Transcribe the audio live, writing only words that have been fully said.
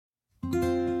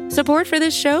Support for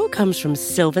this show comes from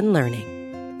Sylvan Learning.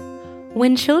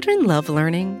 When children love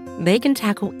learning, they can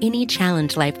tackle any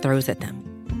challenge life throws at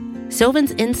them.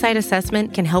 Sylvan's Insight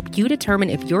Assessment can help you determine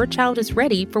if your child is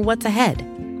ready for what's ahead.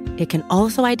 It can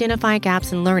also identify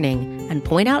gaps in learning and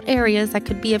point out areas that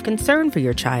could be of concern for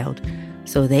your child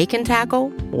so they can tackle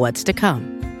what's to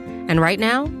come. And right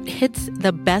now, it's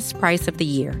the best price of the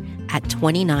year at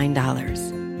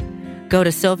 $29. Go to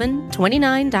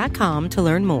sylvan29.com to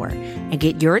learn more and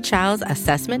get your child's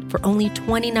assessment for only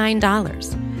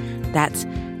 $29. That's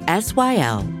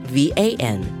SYLVAN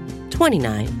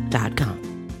 29.com.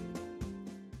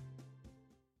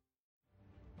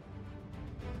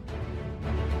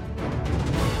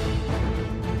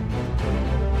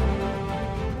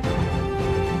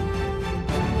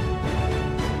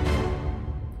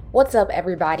 What's up,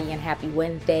 everybody, and happy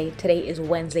Wednesday. Today is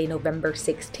Wednesday, November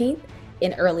 16th,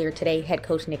 and earlier today, head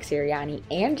coach Nick Sirianni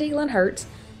and Jalen Hurts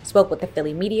spoke with the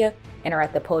Philly media and are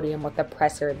at the podium with a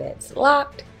presser that's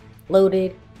locked,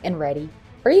 loaded, and ready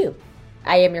for you.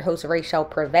 I am your host, Rachel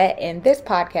Prevet, and this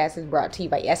podcast is brought to you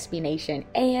by SB Nation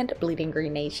and Bleeding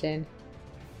Green Nation.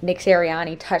 Nick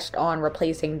Sirianni touched on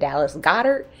replacing Dallas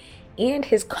Goedert and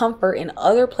his comfort in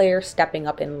other players stepping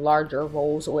up in larger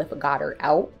roles with Goedert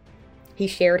out. He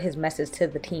shared his message to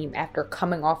the team after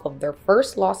coming off of their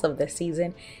first loss of the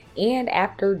season and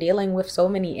after dealing with so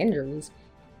many injuries.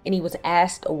 And he was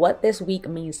asked what this week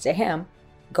means to him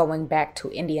going back to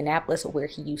Indianapolis where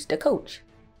he used to coach.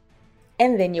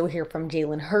 And then you'll hear from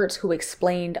Jalen Hurts, who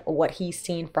explained what he's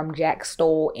seen from Jack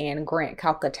Stoll and Grant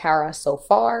Calcaterra so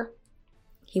far.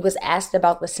 He was asked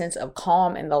about the sense of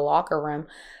calm in the locker room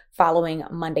following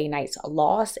Monday night's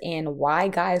loss and why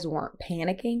guys weren't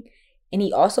panicking. And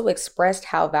he also expressed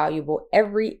how valuable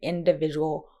every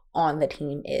individual on the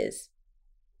team is.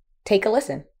 Take a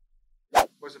listen.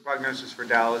 What's the prognosis for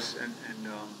Dallas, and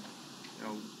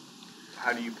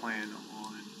how do you plan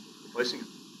on replacing him?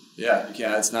 Yeah,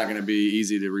 it's not going to be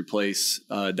easy to replace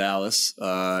Dallas,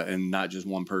 and not just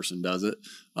one person does it.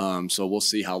 So we'll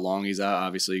see how long he's out.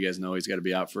 Obviously, you guys know he's got to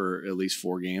be out for at least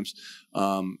 4 games,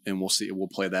 and we'll see. We'll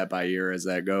play that by ear as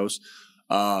that goes.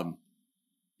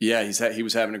 Yeah, he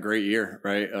was having a great year,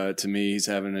 right? To me, he's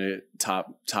having a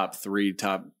top 3,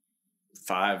 top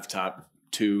 5, top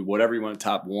 2, whatever you want,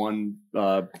 top 1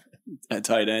 at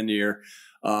tight end year.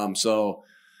 So,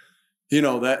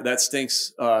 that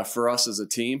stinks for us as a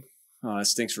team. It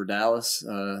stinks for Dallas,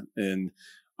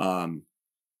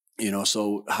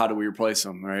 so how do we replace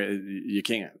them, right? You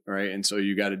can't, right? And so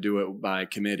you got to do it by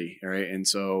committee, right? And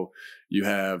so you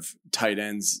have tight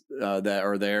ends that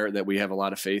are there that we have a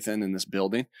lot of faith in this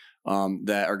building,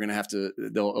 that are going to have to,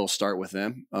 it'll start with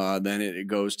them. Then it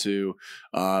goes to,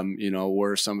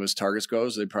 where some of his targets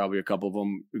goes. They probably, a couple of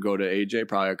them go to AJ,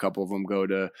 probably a couple of them go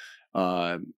to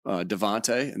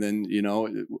Devontae, and then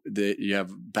you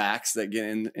have backs that get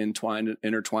intertwined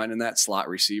in that, slot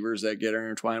receivers that get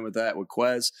intertwined with that, with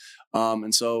Quez,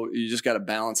 and so you just got to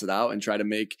balance it out and try to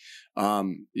make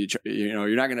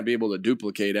you're not going to be able to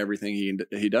duplicate everything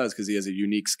he does because he has a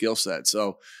unique skill set.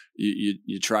 So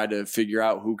you try to figure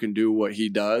out who can do what he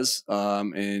does,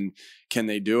 and can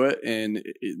they do it, and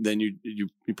then you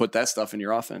put that stuff in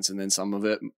your offense, and then some of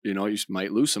it you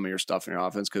might lose some of your stuff in your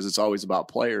offense because it's always about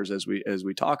players as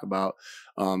we talk about.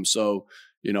 So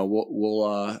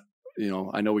we'll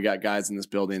I know we got guys in this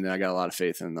building that I got a lot of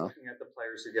faith in, though. Looking at the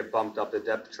players who get bumped up the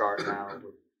depth chart now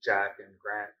with Jack and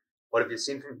Grant, what have you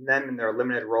seen from them in their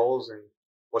limited roles, and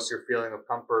what's your feeling of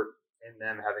comfort in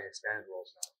them having expanded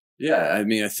roles now? Yeah, I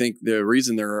mean, I think the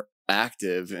reason they're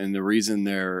active and the reason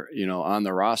they're on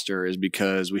the roster is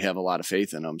because we have a lot of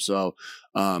faith in them. So,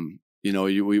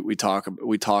 we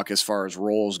talk as far as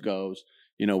roles goes.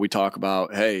 We talk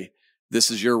about, hey, this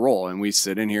is your role, and we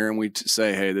sit in here and we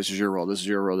say, hey, this is your role, this is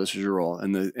your role, this is your role.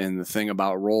 And the thing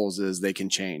about roles is they can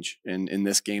change, and in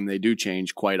this game they do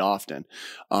change quite often.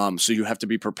 So you have to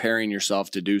be preparing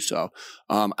yourself to do so.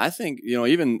 I think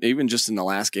even just in the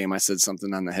last game, I said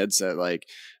something on the headset, like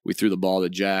we threw the ball to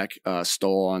Jack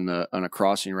Stoll on a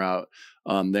crossing route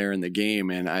there in the game,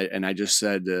 and I just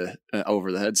said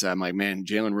over the headset, I'm like, man,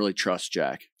 Jalen really trusts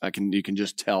Jack. You can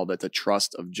just tell that the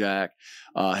trust of Jack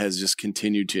has just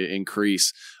continued to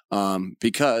increase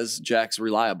because Jack's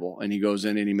reliable, and he goes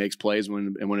in and he makes plays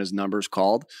when his number's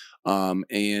called.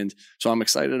 And so I'm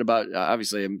excited about.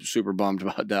 Obviously, I'm super bummed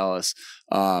about Dallas.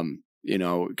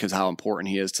 Because how important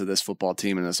he is to this football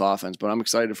team and this offense. But I'm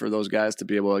excited for those guys to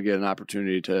be able to get an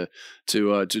opportunity to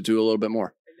do a little bit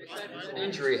more. An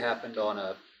injury happened on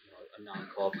a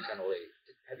non-club penalty.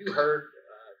 Have you heard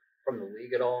from the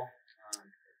league at all?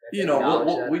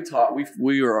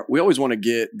 We always want to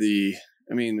get the.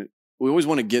 I mean,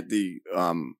 want to get the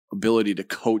ability to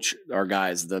coach our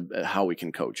guys how we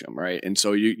can coach them, right? And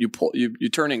so you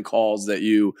turn in calls that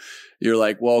you're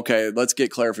like, well, okay, let's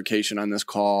get clarification on this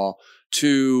call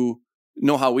to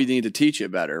know how we need to teach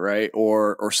it better, right?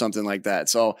 Or something like that.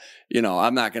 So,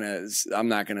 I'm not gonna, I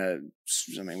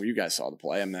mean, you guys saw the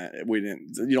play.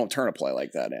 You don't turn a play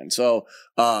like that in. So,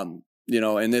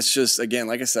 and it's just, again,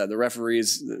 like I said, the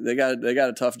referees, they got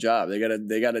a tough job. They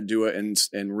got to do it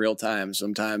in real time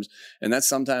sometimes. And that's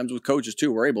sometimes with coaches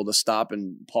too. We're able to stop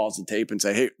and pause the tape and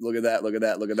say, hey, look at that, look at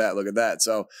that, look at that, look at that.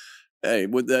 So, hey,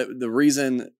 with the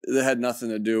reason that had nothing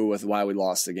to do with why we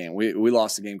lost the game. We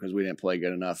lost the game because we didn't play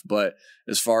good enough. But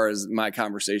as far as my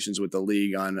conversations with the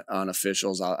league on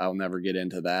officials, I'll never get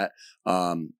into that.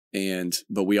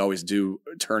 But we always do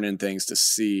turn in things to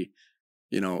see,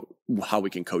 how we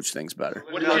can coach things better.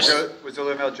 Was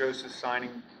Olymel Joseph signing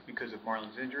because of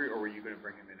Marlon's injury, or were you going to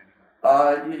bring him in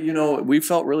anyway? We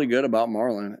felt really good about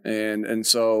Marlon, and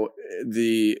so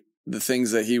the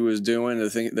things that he was doing,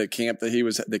 the camp that he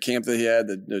had,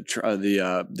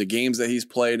 the games that he's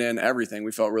played in, everything,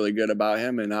 we felt really good about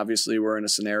him. And obviously we're in a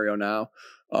scenario now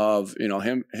of,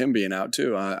 him being out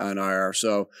too on IR.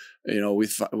 So,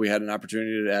 we had an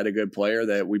opportunity to add a good player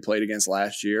that we played against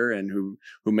last year and who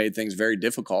made things very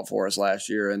difficult for us last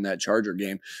year in that Charger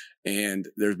game. And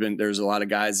there's a lot of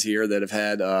guys here that have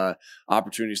had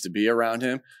opportunities to be around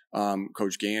him.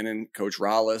 Coach Gannon, Coach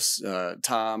Rollis,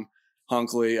 Tom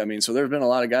Hunkley. I mean, so there's been a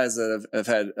lot of guys that have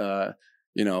had,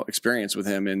 experience with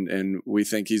him, and we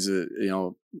think he's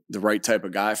the right type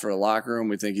of guy for the locker room.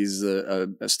 We think he's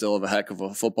still a heck of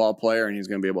a football player, and he's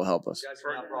going to be able to help us. You guys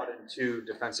have now brought in 2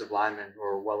 defensive linemen who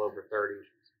are well over 30.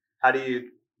 How do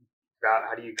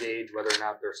you gauge whether or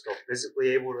not they're still physically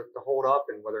able to hold up,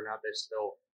 and whether or not they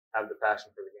still have the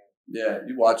passion for the game? Yeah,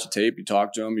 you watch the tape, you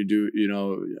talk to him, you do,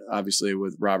 obviously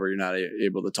with Robert, you're not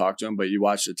able to talk to him, but you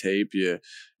watch the tape,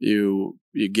 you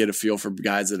get a feel for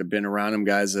guys that have been around him,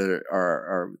 guys that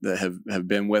that have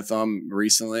been with them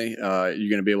recently. You're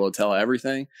going to be able to tell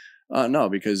everything. No,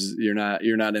 because you're not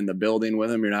in the building with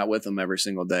them. You're not with them every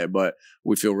single day, but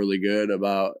we feel really good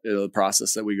about the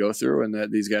process that we go through and that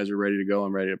these guys are ready to go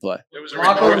and ready to play. There was a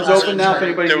report open now. If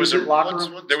anybody needs a locker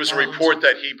room. There was a report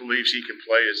that he believes he can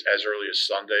play as early as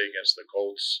Sunday against the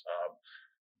Colts.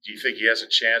 Do you think he has a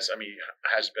chance? I mean, he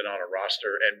hasn't been on a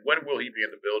roster, and when will he be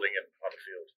in the building and on the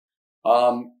field?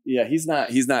 Yeah, he's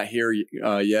not here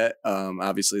yet.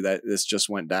 Obviously this just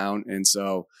went down. And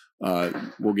so,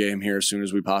 we'll get him here as soon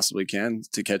as we possibly can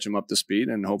to catch him up to speed,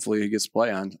 and hopefully he gets to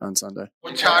play on Sunday.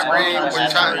 When Tyree,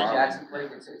 Jackson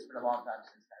played, it's been a long time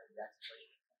since Jackson played.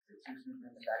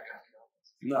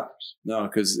 No,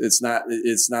 because it's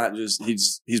not just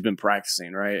he's been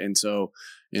practicing, right? And so,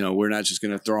 we're not just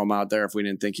going to throw him out there if we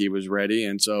didn't think he was ready.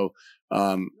 And so,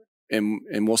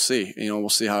 and we'll see, we'll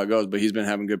see how it goes, but he's been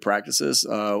having good practices,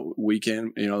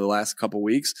 weekend, the last couple of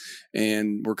weeks,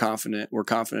 and we're confident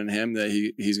in him that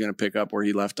he's going to pick up where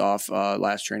he left off,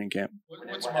 last training camp.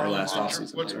 What's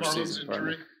Marlon's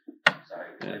injury?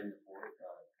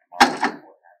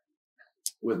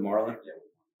 With Marlon?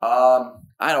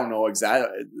 I don't know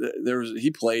exactly.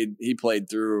 He played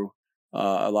through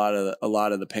a lot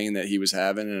of the pain that he was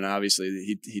having, and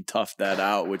obviously he toughed that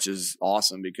out, which is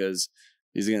awesome because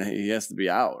he has to be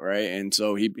out, right? And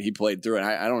so he played through it.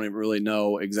 I don't even really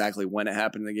know exactly when it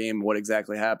happened in the game, what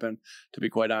exactly happened, to be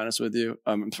quite honest with you.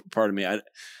 Pardon me. I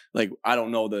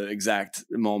don't know the exact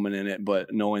moment in it,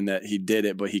 but knowing that he did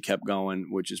it, but he kept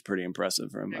going, which is pretty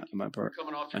impressive from my part.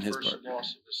 Coming off your first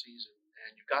loss of the season,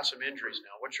 and you've got some injuries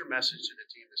now. What's your message to the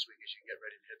team this week as you get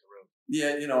ready to hit the road?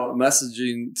 Yeah,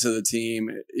 messaging to the team,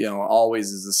 always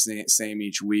is the same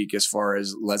each week as far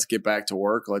as let's get back to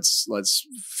work. Let's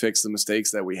fix the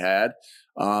mistakes that we had.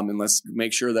 And let's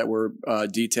make sure that we're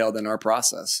detailed in our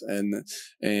process.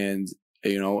 And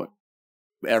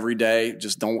every day,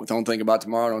 just don't think about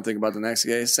tomorrow. Don't think about the next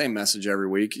day. Same message every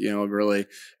week, really.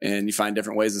 And you find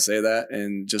different ways to say that.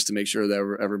 And just to make sure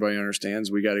that everybody understands,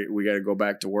 we got to go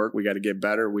back to work. We got to get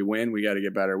better. We win. We got to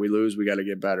get better. We lose. We got to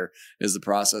get better. Is the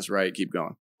process right? Keep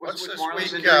going. What's this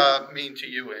week mean to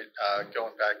you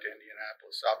going back to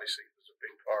Indianapolis? Obviously, it was a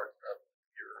big part of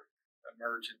your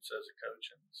emergence as a coach.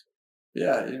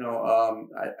 Yeah,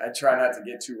 I try not to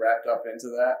get too wrapped up into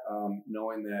that,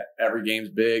 knowing that every game's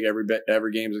big,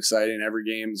 every game's exciting, every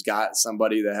game's got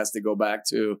somebody that has to go back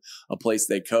to a place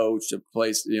they coached, a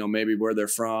place, maybe where they're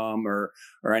from or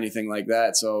anything like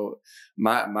that. So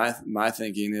my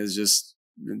thinking is just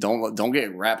don't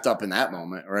get wrapped up in that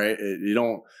moment, right? You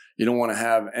don't want to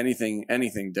have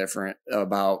anything different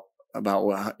about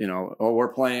what,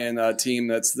 we're playing a team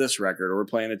that's this record, or we're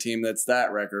playing a team that's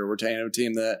that record, or we're playing a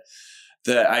team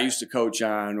that I used to coach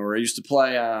on or I used to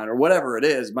play on or whatever it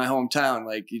is, my hometown,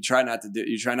 like you try not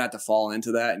to fall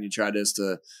into that, and you try just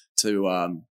to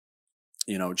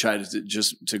try to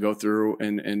just to go through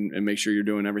and make sure you're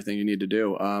doing everything you need to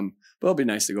do. But it'll be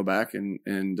nice to go back and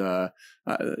see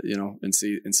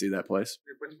that place.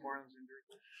 When's Marlon's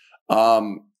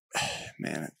injury?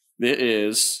 Man, it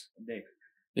is.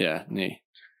 Yeah, knee.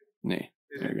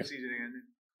 Is it the season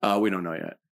ending? We don't know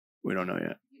yet. You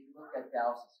look at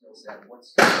Dallas' skill set.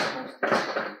 What's most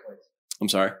difficult to replace? I'm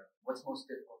sorry? What's most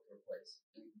difficult to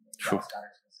replace?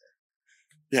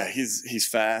 Yeah, he's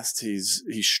fast. He's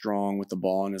strong with the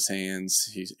ball in his hands.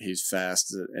 He's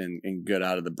fast and good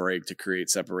out of the break to create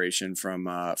separation from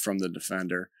the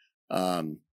defender.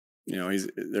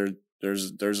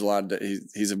 There's a lot of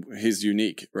he's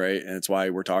unique, right? And it's why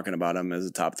we're talking about him as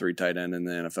a top 3 tight end in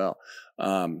the NFL.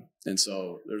 And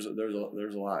so there's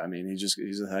a lot. I mean,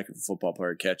 he's a heck of a football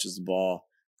player. Catches the ball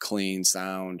clean,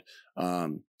 sound.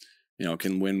 Can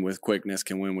win with quickness,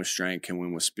 can win with strength, can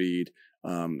win with speed.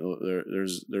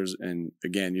 There's and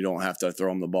again, you don't have to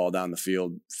throw him the ball down the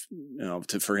field,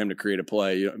 for him to create a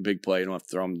play, big play. You don't have to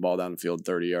throw him the ball down the field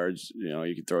 30 yards.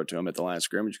 You can throw it to him at the line of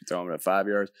scrimmage. You can throw him at 5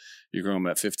 yards. You throw him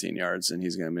at 15 yards, and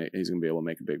he's gonna be able to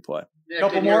make a big play.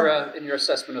 Nick, in your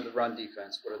assessment of the run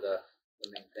defense, what are the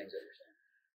main things that you're saying?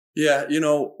 Yeah,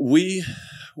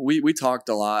 we talked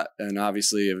a lot, and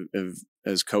obviously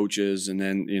as coaches, and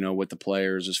then with the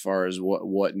players as far as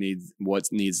what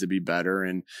needs to be better,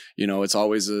 and it's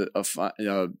always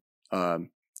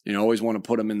always want to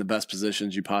put them in the best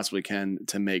positions you possibly can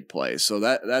to make plays. So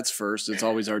that's first. It's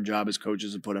always our job as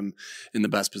coaches to put them in the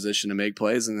best position to make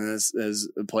plays, and then as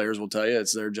the players will tell you,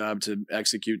 it's their job to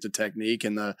execute the technique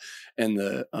and the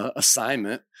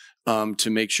assignment to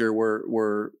make sure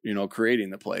we're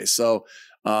creating the play. So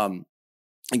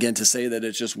again, to say that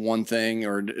it's just one thing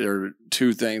or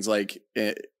 2 things, like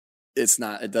it's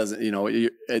not, it doesn't,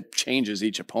 it changes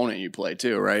each opponent you play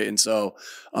too. Right. And so,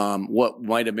 what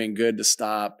might've been good to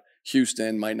stop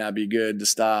Houston might not be good to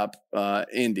stop,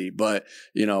 Indy, but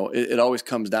it always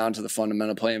comes down to the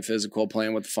fundamental, playing physical,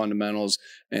 playing with the fundamentals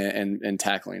and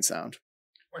tackling sound.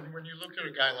 When you look at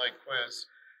a guy like Quez,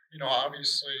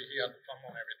 obviously he had the fumble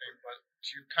and everything, but do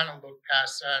you kind of look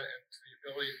past that and the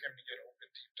ability for him to get open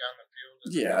deep down the field?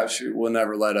 Yeah, sure. We'll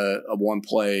never let a one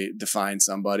play define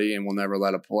somebody, and we'll never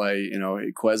let a play,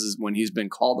 Quez is, when he's been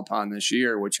called upon this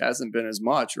year, which hasn't been as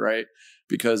much, right,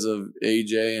 because of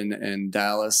AJ and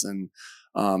Dallas and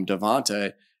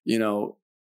Devontae,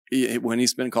 when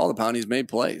he's been called upon, he's made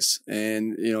plays,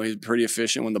 and he's pretty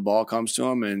efficient when the ball comes to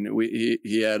him. And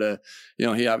he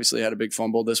obviously had a big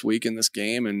fumble this week in this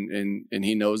game, and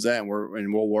he knows that,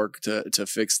 and we'll work to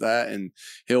fix that, and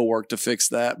he'll work to fix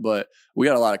that. But we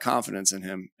got a lot of confidence in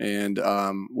him, and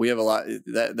we have a lot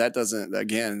that doesn't,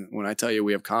 again, when I tell you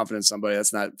we have confidence in somebody,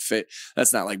 that's not faith.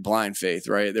 That's not like blind faith,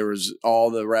 right? There was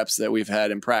all the reps that we've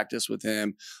had in practice with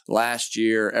him last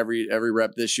year, every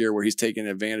rep this year where he's taking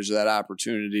advantage of that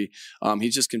opportunity.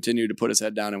 He's just continued to put his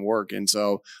head down and work. And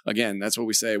so again, that's what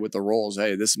we say with the roles.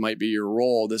 Hey, this might be your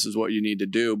role. This is what you need to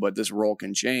do, but this role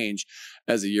can change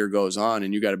as the year goes on,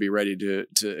 and you got to be ready to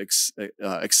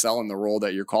excel in the role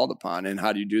that you're called upon. And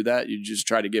how do you do that? You just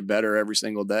try to get better every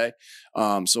single day.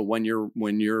 So when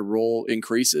your role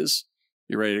increases,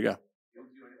 you're ready to go.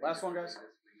 Last one, guys.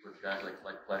 With guys like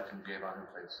Fletch and Javon who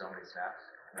played so many snaps,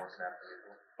 more snaps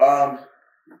than usual.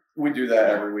 We do that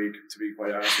every week, to be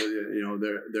quite honest with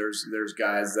you. There's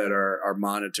guys that are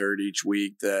monitored each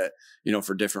week that,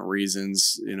 for different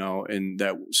reasons, and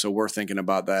that, so we're thinking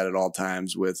about that at all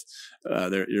times with,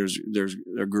 there's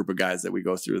a group of guys that we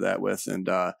go through that with. And,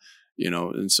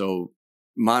 and so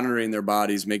monitoring their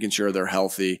bodies, making sure they're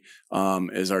healthy,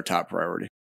 is our top priority.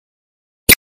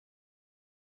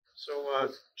 So,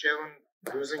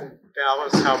 Jalen, losing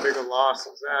Dallas, how big a loss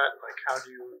is that? Like, how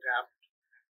do you adapt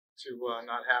to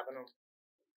not having him?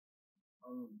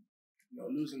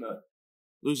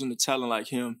 Losing a talent like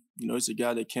him, it's a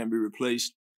guy that can't be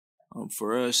replaced.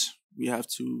 For us, we have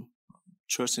to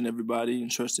trust in everybody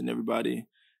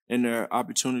and their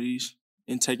opportunities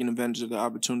and taking advantage of the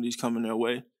opportunities coming their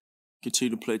way.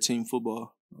 Continue to play team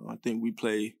football. I think we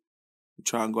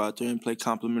try and go out there and play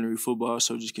complementary football,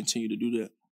 so just continue to do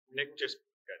that. Nick,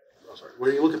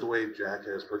 when you look at the way Jack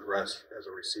has progressed as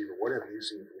a receiver, what have you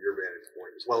seen from your vantage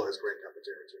point, as well as great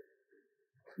competition?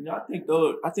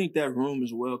 I think that room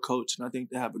is well coached, and I think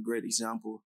they have a great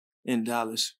example in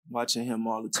Dallas. Watching him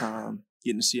all the time,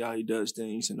 getting to see how he does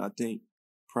things, and I think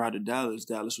prior to Dallas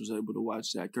was able to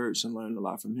watch Zach Ertz and learn a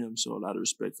lot from him. So a lot of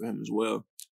respect for him as well.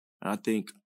 And I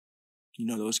think,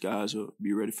 those guys will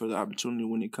be ready for the opportunity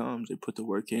when it comes. They put the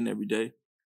work in every day.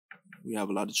 we have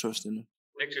a lot of trust in them.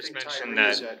 Nick just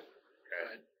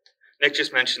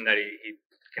mentioned that he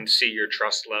can see your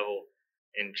trust level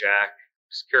in Jack.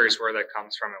 Just curious where that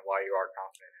comes from and why you are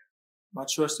confident. My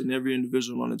trust in every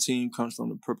individual on the team comes from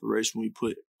the preparation we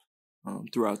put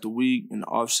throughout the week and the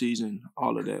off season.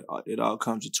 All of that, it all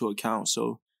comes into account.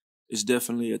 So it's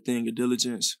definitely a thing of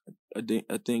diligence,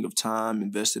 a thing of time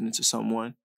invested into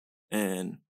someone,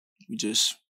 and we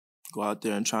just go out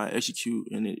there and try and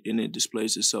execute, and it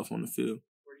displays itself on the field.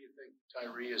 Where do you think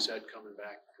Tyree is at coming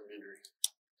back from injury?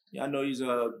 Yeah, I know he's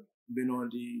been on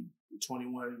the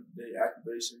 21-day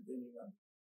activation thing. I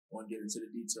won't get into the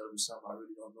details of something I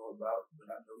really don't know about, but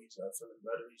I know he's feeling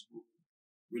better. He's moving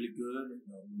really good, and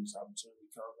when this opportunity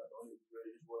comes, I know he'll be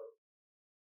ready as well.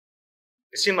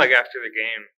 It seemed like after the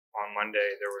game on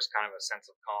Monday, there was kind of a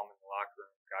sense of calm in the locker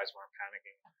room. Guys weren't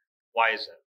panicking. Why is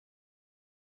that?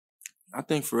 I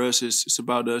think for us, it's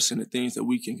about us and the things that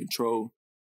we can control.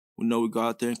 We know we go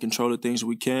out there and control the things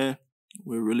we can.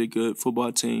 We're a really good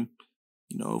football team.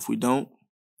 If we don't,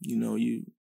 you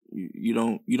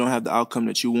don't have the outcome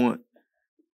that you want.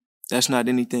 That's not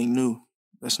anything new.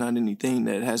 That's not anything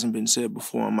that hasn't been said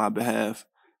before on my behalf.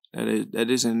 That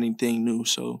isn't anything new.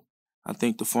 So I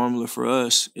think the formula for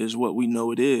us is what we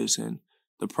know it is, and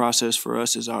the process for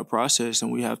us is our process,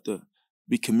 and we have to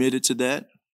be committed to that.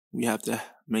 We have to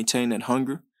maintain that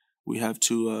hunger. We have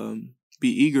to be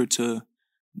eager to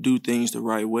do things the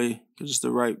right way, because it's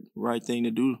the right thing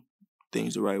to do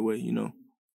things the right way, In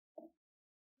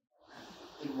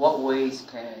what ways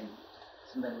can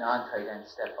some of the non-tight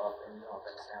ends step up in the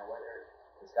offense now, whether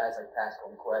it's guys like Pascal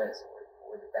and Quez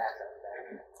or the backs out of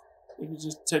that? It's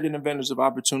just taking advantage of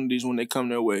opportunities when they come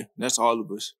their way. That's all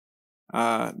of us.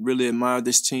 I really admire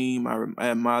this team. I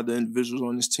admire the individuals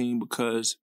on this team,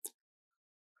 because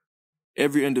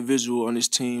every individual on this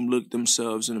team looked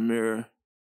themselves in the mirror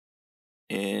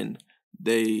and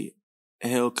they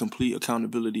held complete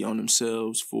accountability on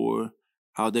themselves for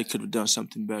how they could have done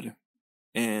something better.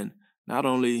 And not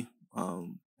only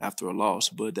after a loss,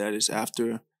 but that is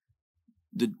after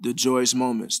the joyous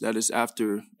moments. That is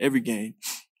after every game.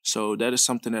 So that is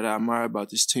something that I admire about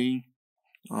this team.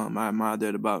 I admire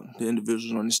that about the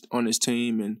individuals on this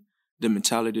team and the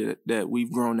mentality that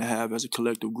we've grown to have as a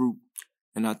collective group.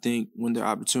 And I think when the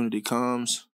opportunity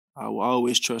comes, I will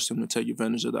always trust them to take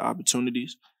advantage of the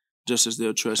opportunities, just as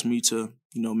they'll trust me to,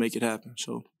 make it happen.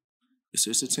 So it's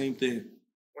a team thing.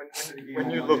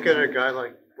 When you look at a guy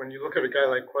like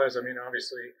Quez, I mean,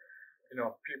 obviously,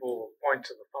 people point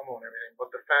to the fumble and everything, but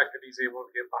the fact that he's able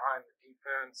to get behind the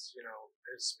defense,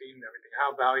 his speed and everything,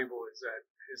 how valuable is that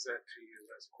to you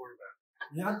as a quarterback?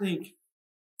 Yeah, I think,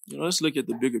 let's look at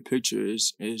the bigger picture.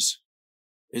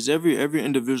 Is every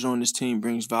individual on this team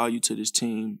brings value to this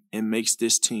team and makes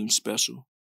this team special.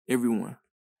 Everyone.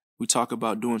 We talk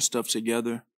about doing stuff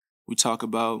together. We talk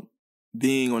about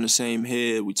being on the same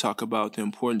head. We talk about the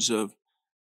importance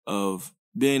of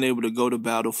being able to go to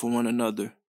battle for one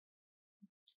another.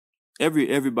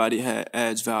 Everybody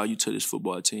adds value to this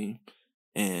football team,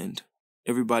 and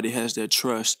everybody has that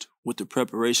trust with the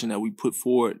preparation that we put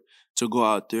forward to go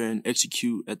out there and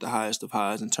execute at the highest of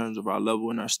highs in terms of our level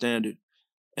and our standard.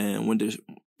 And when there's,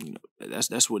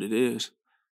 that's what it is.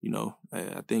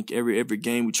 I think every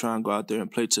game we try and go out there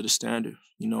and play to the standard.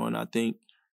 And I think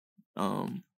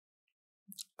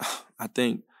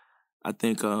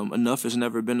enough has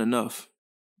never been enough.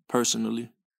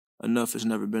 Personally, enough has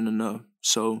never been enough.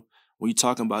 So when you're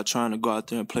talking about trying to go out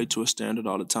there and play to a standard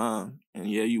all the time, and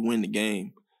yeah, you win the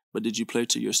game, but did you play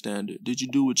to your standard? Did you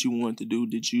do what you wanted to do?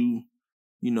 Did you,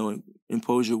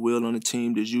 impose your will on the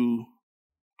team? Did you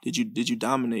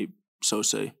dominate, so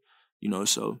say?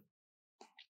 So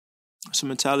it's the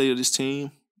mentality of this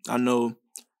team. I know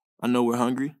we're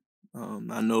hungry.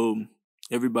 I know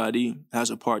everybody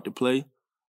has a part to play,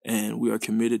 and we are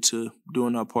committed to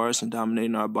doing our parts and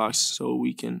dominating our box so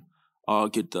we can all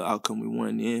get the outcome we want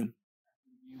in the end.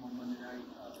 On Monday night,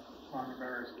 Ron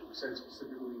Rivera said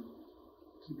specifically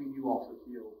keeping you off the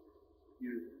field.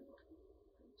 You,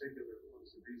 in particular,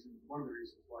 was one of the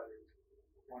reasons why they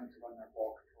wanted to run that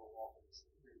ball control offense.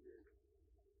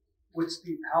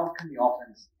 How can the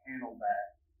offense handle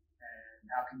that, and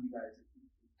how can you guys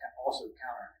also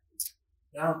counter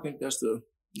it? I don't think that's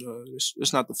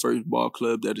it's not the first ball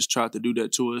club that has tried to do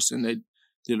that to us, and they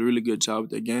did a really good job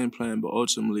with their game plan, but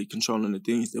ultimately controlling the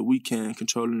things that we can,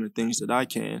 controlling the things that I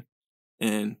can,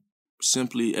 and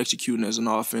simply executing as an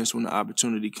offense when the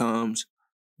opportunity comes.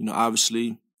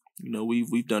 Obviously,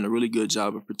 we've done a really good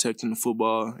job of protecting the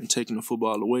football and taking the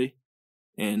football away,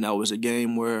 and that was a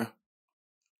game where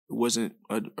it wasn't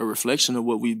a reflection of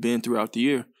what we've been throughout the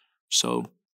year. So,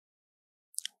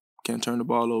 can't turn the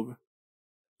ball over.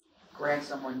 Grant,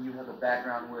 someone you have a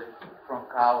background with from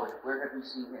college, where have you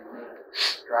seen him make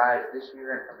strides this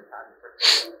year and from the time he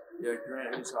first came? Yeah,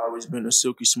 Grant has always been a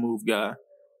silky smooth guy.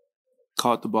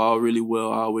 Caught the ball really well,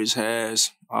 always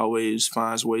has, always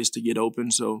finds ways to get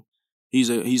open. So he's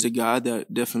a guy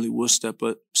that definitely will step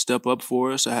up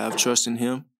for us. I have trust in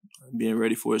him, being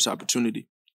ready for his opportunity.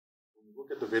 When you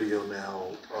look at the video now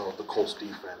of the Colts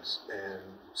defense and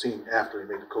seeing after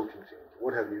they made the coaching change,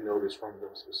 what have you noticed from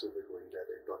them specifically that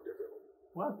they've done differently?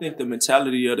 Well, I think the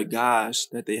mentality of the guys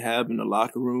that they have in the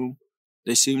locker room,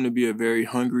 they seem to be a very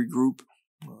hungry group.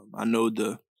 I know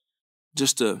the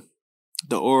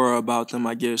aura about them.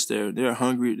 I guess they're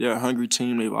hungry. They're a hungry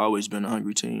team. They've always been a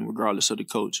hungry team, regardless of the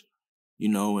coach.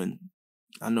 And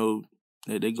I know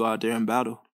that they go out there and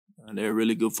battle. They're a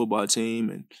really good football team,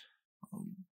 and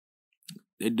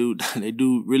they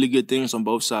do really good things on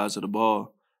both sides of the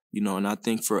ball. And I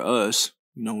think for us,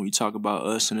 when you talk about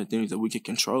us and the things that we can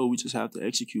control, we just have to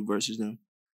execute versus them.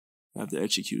 We have to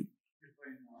execute. You're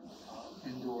playing on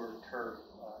indoor turf.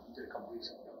 You did a couple weeks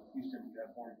ago. Houston, you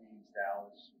got more games.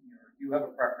 Dallas. Do you have a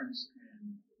preference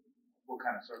in what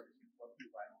kind of surface you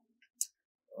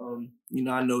play on?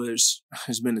 I know there's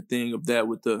been a thing of that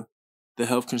with the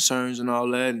health concerns and all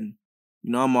that, and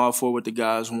I'm all for what the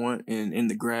guys want and in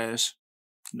the grass.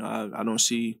 I don't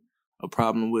see a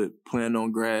problem with playing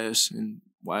on grass and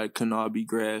why it couldn't all be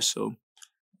grass. So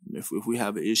if we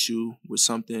have an issue with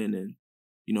something and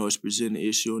it's presenting an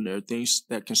issue and there are things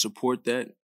that can support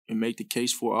that and make the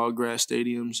case for all grass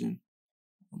stadiums and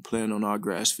playing on our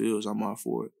grass fields, I'm all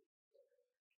for it.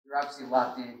 You're obviously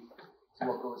locked in to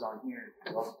what goes on here.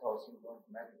 You also tell us you're going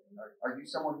from everything. Are you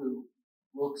someone who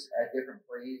looks at different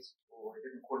plays or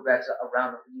different quarterbacks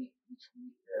around the league each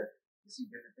week to see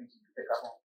different things you can pick up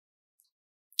on?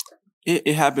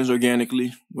 It happens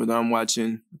organically. Whether I'm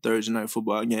watching a Thursday night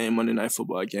football game, Monday night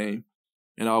football game,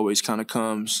 it always kind of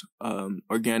comes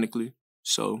organically.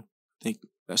 So I think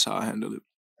that's how I handle it.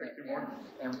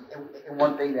 And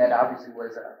one thing that obviously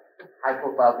was a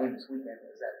high-profile game this weekend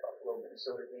was that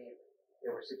Buffalo-Minnesota game.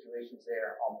 There were situations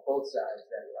there on both sides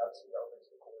that were obviously relevant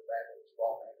to the quarterback and his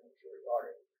ball handling, sure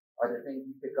regarded. Are there things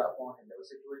you pick up on in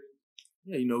those situations?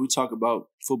 Yeah, we talk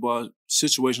about football,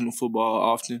 situational football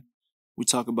often. We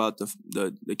talk about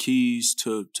the keys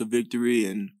to victory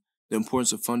and the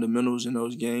importance of fundamentals in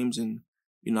those games. And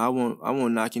I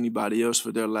won't knock anybody else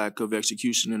for their lack of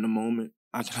execution in the moment.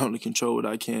 I can only control what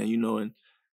I can, and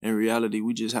in reality,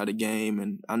 we just had a game,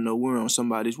 and I know we're on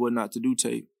somebody's what not to do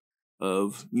tape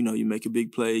of, you make a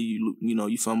big play,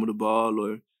 you fumble the ball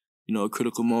or, a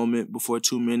critical moment before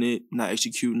 2 minutes, not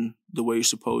executing the way you're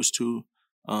supposed to,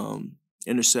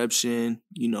 interception,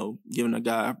 giving a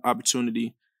guy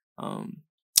opportunity,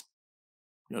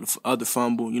 the other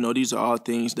fumble, these are all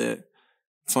things that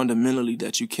fundamentally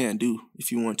that you can't do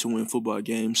if you want to win football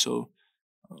games. So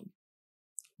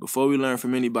before we learn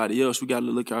from anybody else, we got to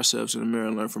look ourselves in the mirror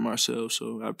and learn from ourselves.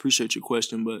 So I appreciate your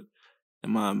question, but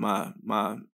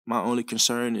my only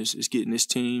concern is getting this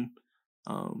team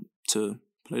to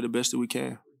play the best that we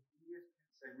can.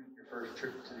 Your first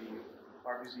trip to the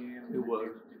art museum. It was.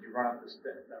 Did you run up the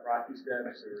rocky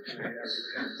steps or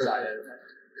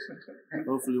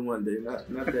Hopefully one day, not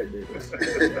that day.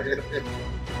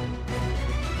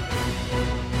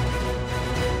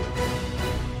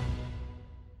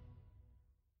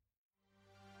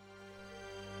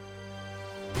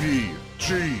 PG